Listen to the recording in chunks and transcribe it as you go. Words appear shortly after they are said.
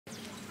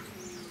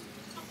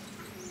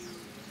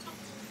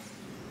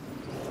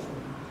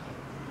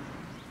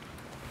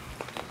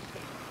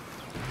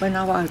when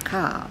I woke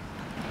up,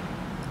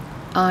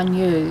 I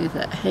knew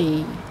that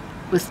he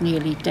was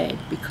nearly dead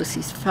because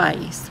his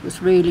face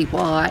was really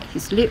white,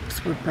 his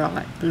lips were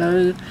bright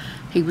blue,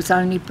 he was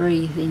only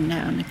breathing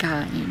now and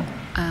again.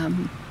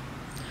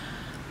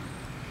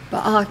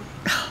 But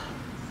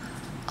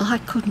I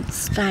couldn't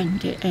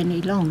stand it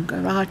any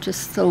longer. I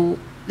just thought,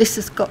 this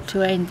has got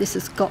to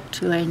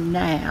end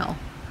now.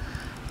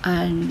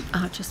 And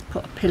I just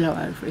put a pillow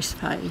over his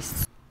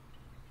face.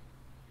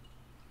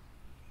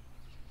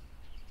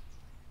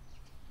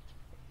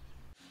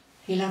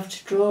 He loved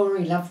to draw,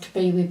 he loved to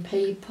be with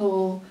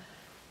people,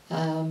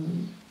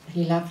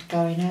 he loved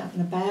going out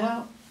and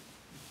about.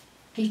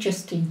 He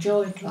just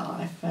enjoyed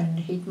life, and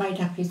he'd made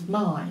up his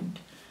mind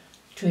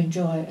to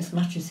enjoy it as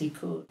much as he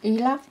could. He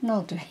loved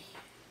Noddy.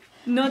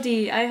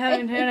 Noddy, I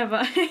haven't heard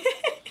about it.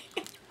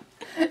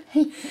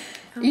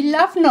 He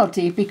loved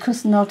Noddy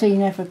because Noddy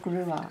never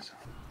grew up.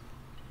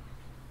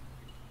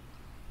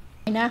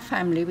 In our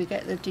family we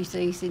get the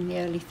disease in the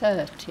early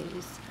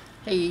 30s.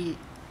 He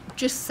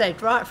just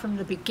said right from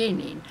the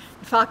beginning,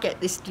 if I get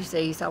this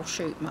disease I'll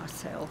shoot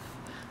myself.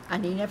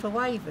 And he never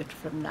wavered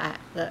from that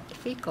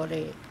if he got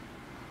it,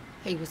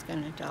 he was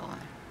going to die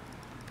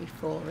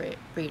before it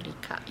really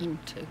cut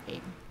into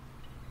him.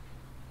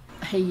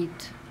 He'd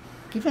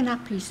given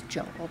up his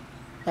job,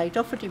 they'd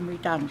offered him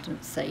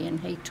redundancy and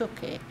he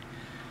took it.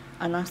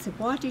 And I said,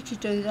 why did you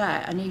do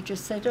that? And he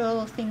just said,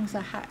 oh, things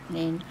are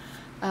happening.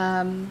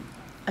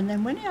 And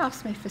then when he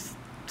asked me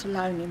to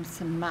loan him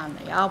some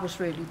money, I was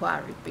really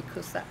worried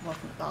because that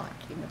wasn't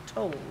like him at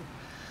all.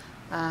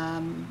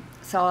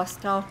 So I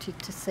started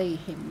to see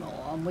him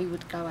more, and we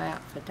would go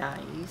out for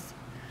days.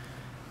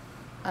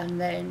 And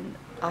then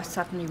I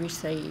suddenly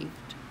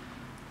received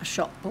a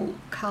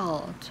shop-bought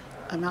card,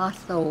 and I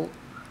thought,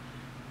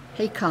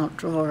 he can't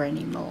draw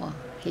anymore,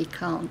 he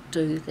can't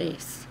do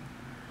this.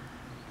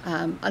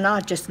 And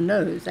I just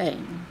knew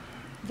then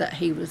that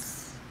he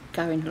was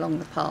going along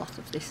the path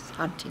of this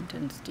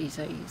Huntington's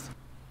disease.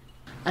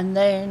 And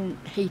then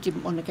he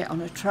didn't want to get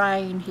on a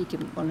train, he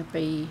didn't want to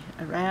be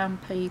around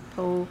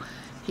people.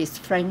 His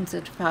friends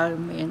had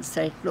phoned me and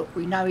said, look,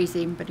 we know he's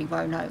in, but he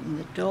won't open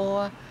the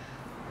door.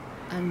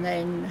 And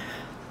then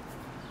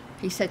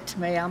he said to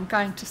me, I'm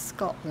going to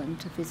Scotland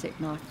to visit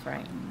my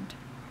friend.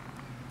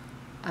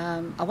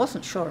 I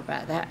wasn't sure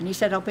about that, and he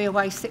said, I'll be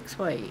away 6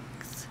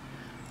 weeks.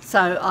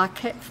 So I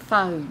kept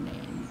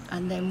phoning,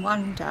 and then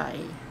one day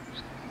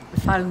the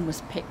phone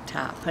was picked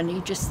up and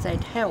he just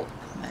said, help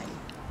me.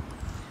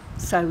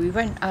 So we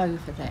went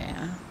over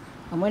there,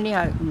 and when he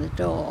opened the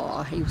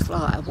door, he was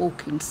like a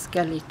walking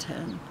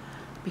skeleton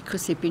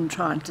because he'd been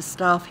trying to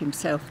starve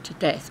himself to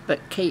death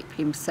but keep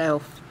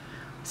himself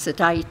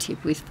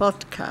sedated with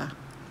vodka.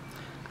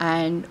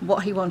 And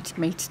what he wanted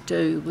me to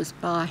do was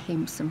buy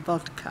him some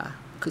vodka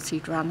because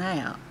he'd run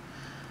out.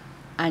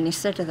 And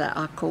instead of that,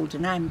 I called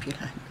an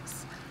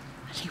ambulance.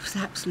 And he was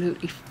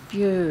absolutely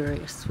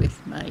furious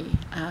with me.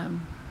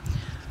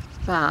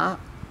 But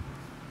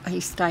he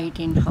stayed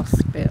in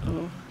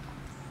hospital.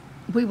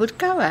 We would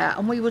go out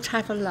and we would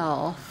have a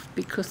laugh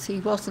because he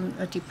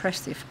wasn't a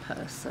depressive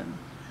person.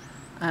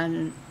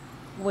 And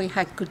we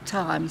had good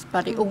times,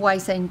 but it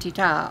always ended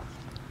up,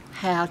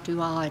 how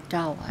do I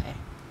die?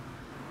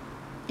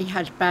 He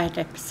had a bad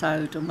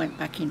episode and went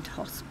back into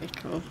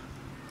hospital.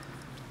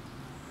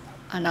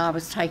 And I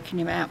was taking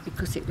him out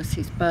because it was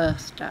his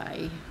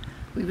birthday.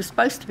 We were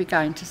supposed to be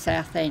going to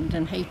Southend,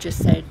 and he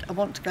just said, I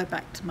want to go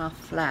back to my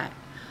flat.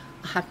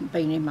 I haven't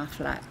been in my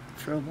flat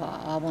for a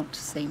while, I want to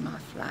see my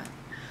flat.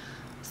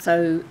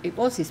 So it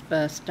was his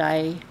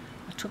birthday,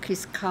 I took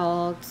his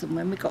cards, and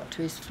when we got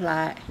to his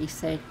flat he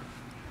said,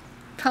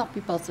 can't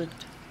be bothered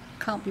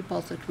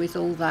with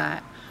all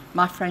that.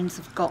 My friends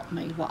have got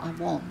me what I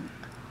want.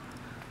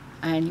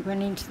 And he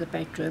went into the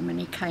bedroom and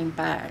he came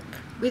back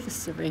with a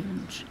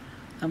syringe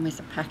and with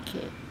a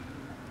packet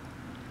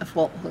of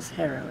what was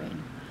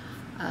heroin.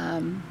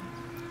 And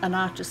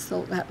I just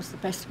thought that was the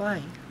best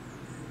way.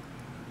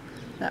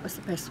 That was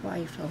the best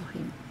way for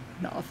him,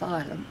 not a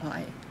violent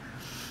way.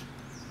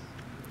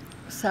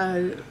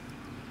 So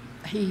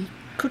he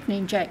couldn't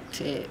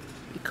inject it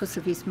because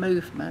of his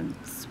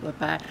movements were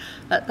bad.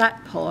 At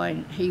that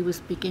point he was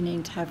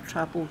beginning to have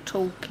trouble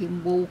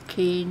talking,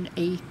 walking,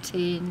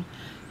 eating.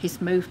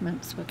 His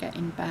movements were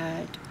getting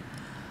bad.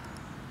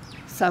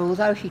 So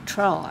although he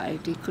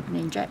tried, he couldn't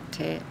inject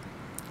it.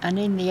 And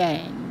in the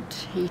end,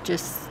 he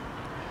just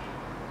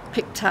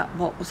picked up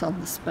what was on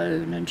the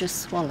spoon and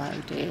just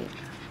swallowed it.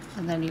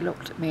 And then he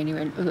looked at me and he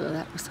went, oh,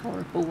 that was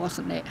horrible,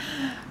 wasn't it?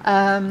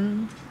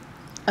 And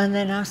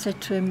then I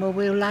said to him, well,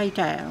 we'll lay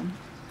down.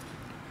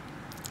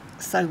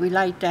 So we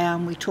laid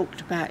down, we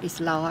talked about his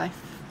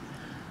life,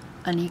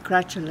 and he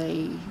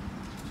gradually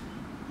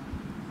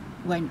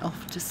went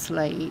off to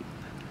sleep.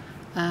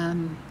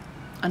 And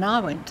I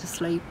went to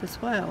sleep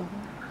as well.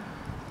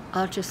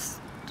 I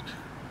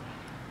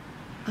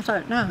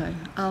don't know,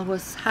 I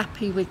was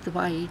happy with the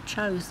way he'd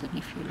chosen,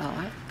 if you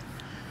like.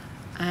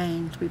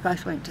 And we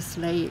both went to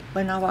sleep.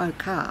 When I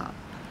woke up,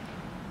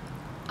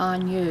 I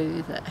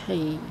knew that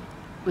he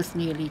was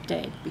nearly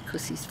dead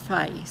because his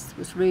face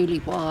was really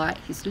white,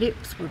 his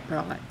lips were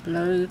bright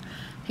blue,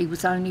 he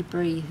was only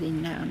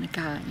breathing now and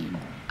again.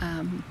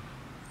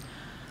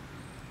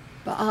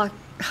 But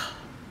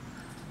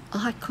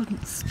I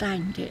couldn't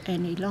stand it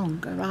any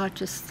longer. I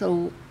just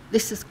thought,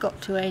 this has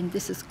got to end,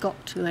 this has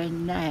got to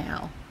end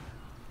now.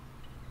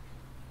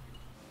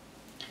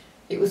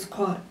 It was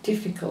quite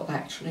difficult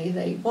actually.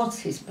 It was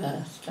his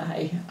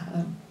birthday,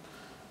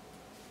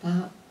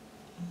 but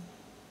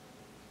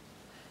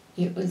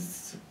it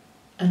was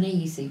an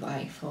easy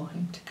way for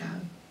him to go.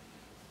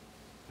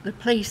 The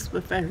police were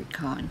very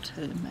kind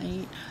to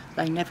me.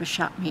 They never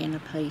shut me in a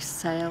police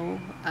cell.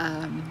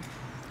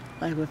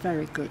 They were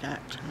very good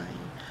actually.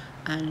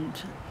 And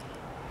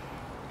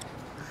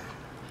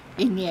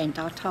in the end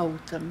I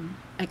told them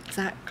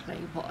exactly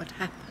what had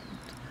happened,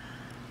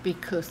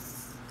 because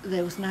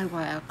there was no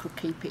way I could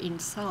keep it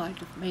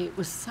inside of me. It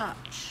was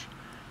such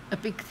a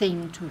big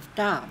thing to have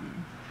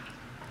done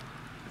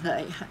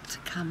that it had to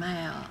come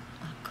out.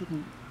 I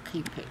couldn't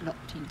keep it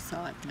locked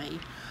inside me.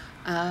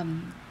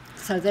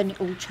 So then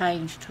it all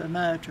changed to a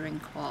murder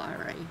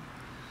inquiry,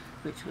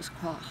 which was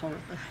quite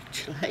horrible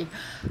actually.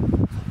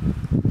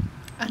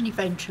 And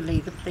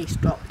eventually the police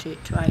dropped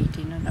it to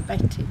aiding and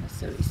abetting a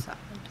suicide.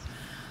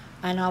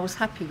 And I was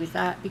happy with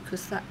that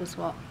because that was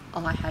what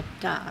I had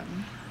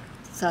done.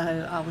 So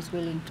I was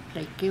willing to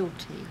plead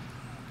guilty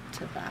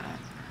to that.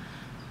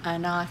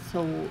 And I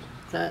thought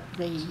that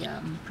the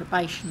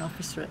probation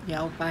officer at the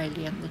Old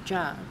Bailey and the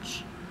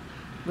judge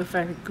were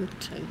very good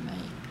to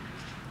me.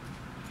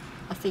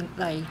 I think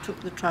they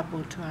took the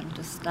trouble to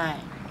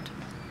understand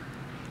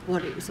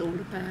what it was all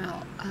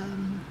about,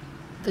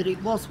 that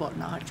it was what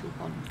Nigel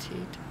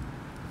wanted.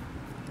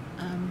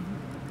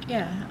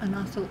 Yeah, and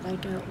I thought they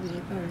dealt with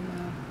it very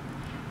well.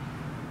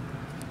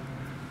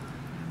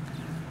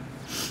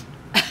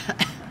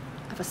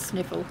 Have a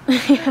snivel.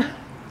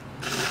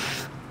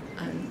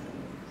 And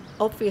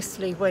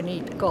obviously when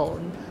he'd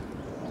gone,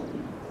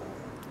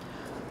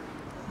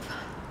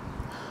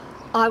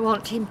 I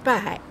want him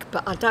back,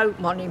 but I don't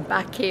want him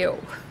back ill.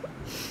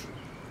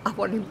 I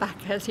want him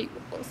back as he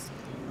was.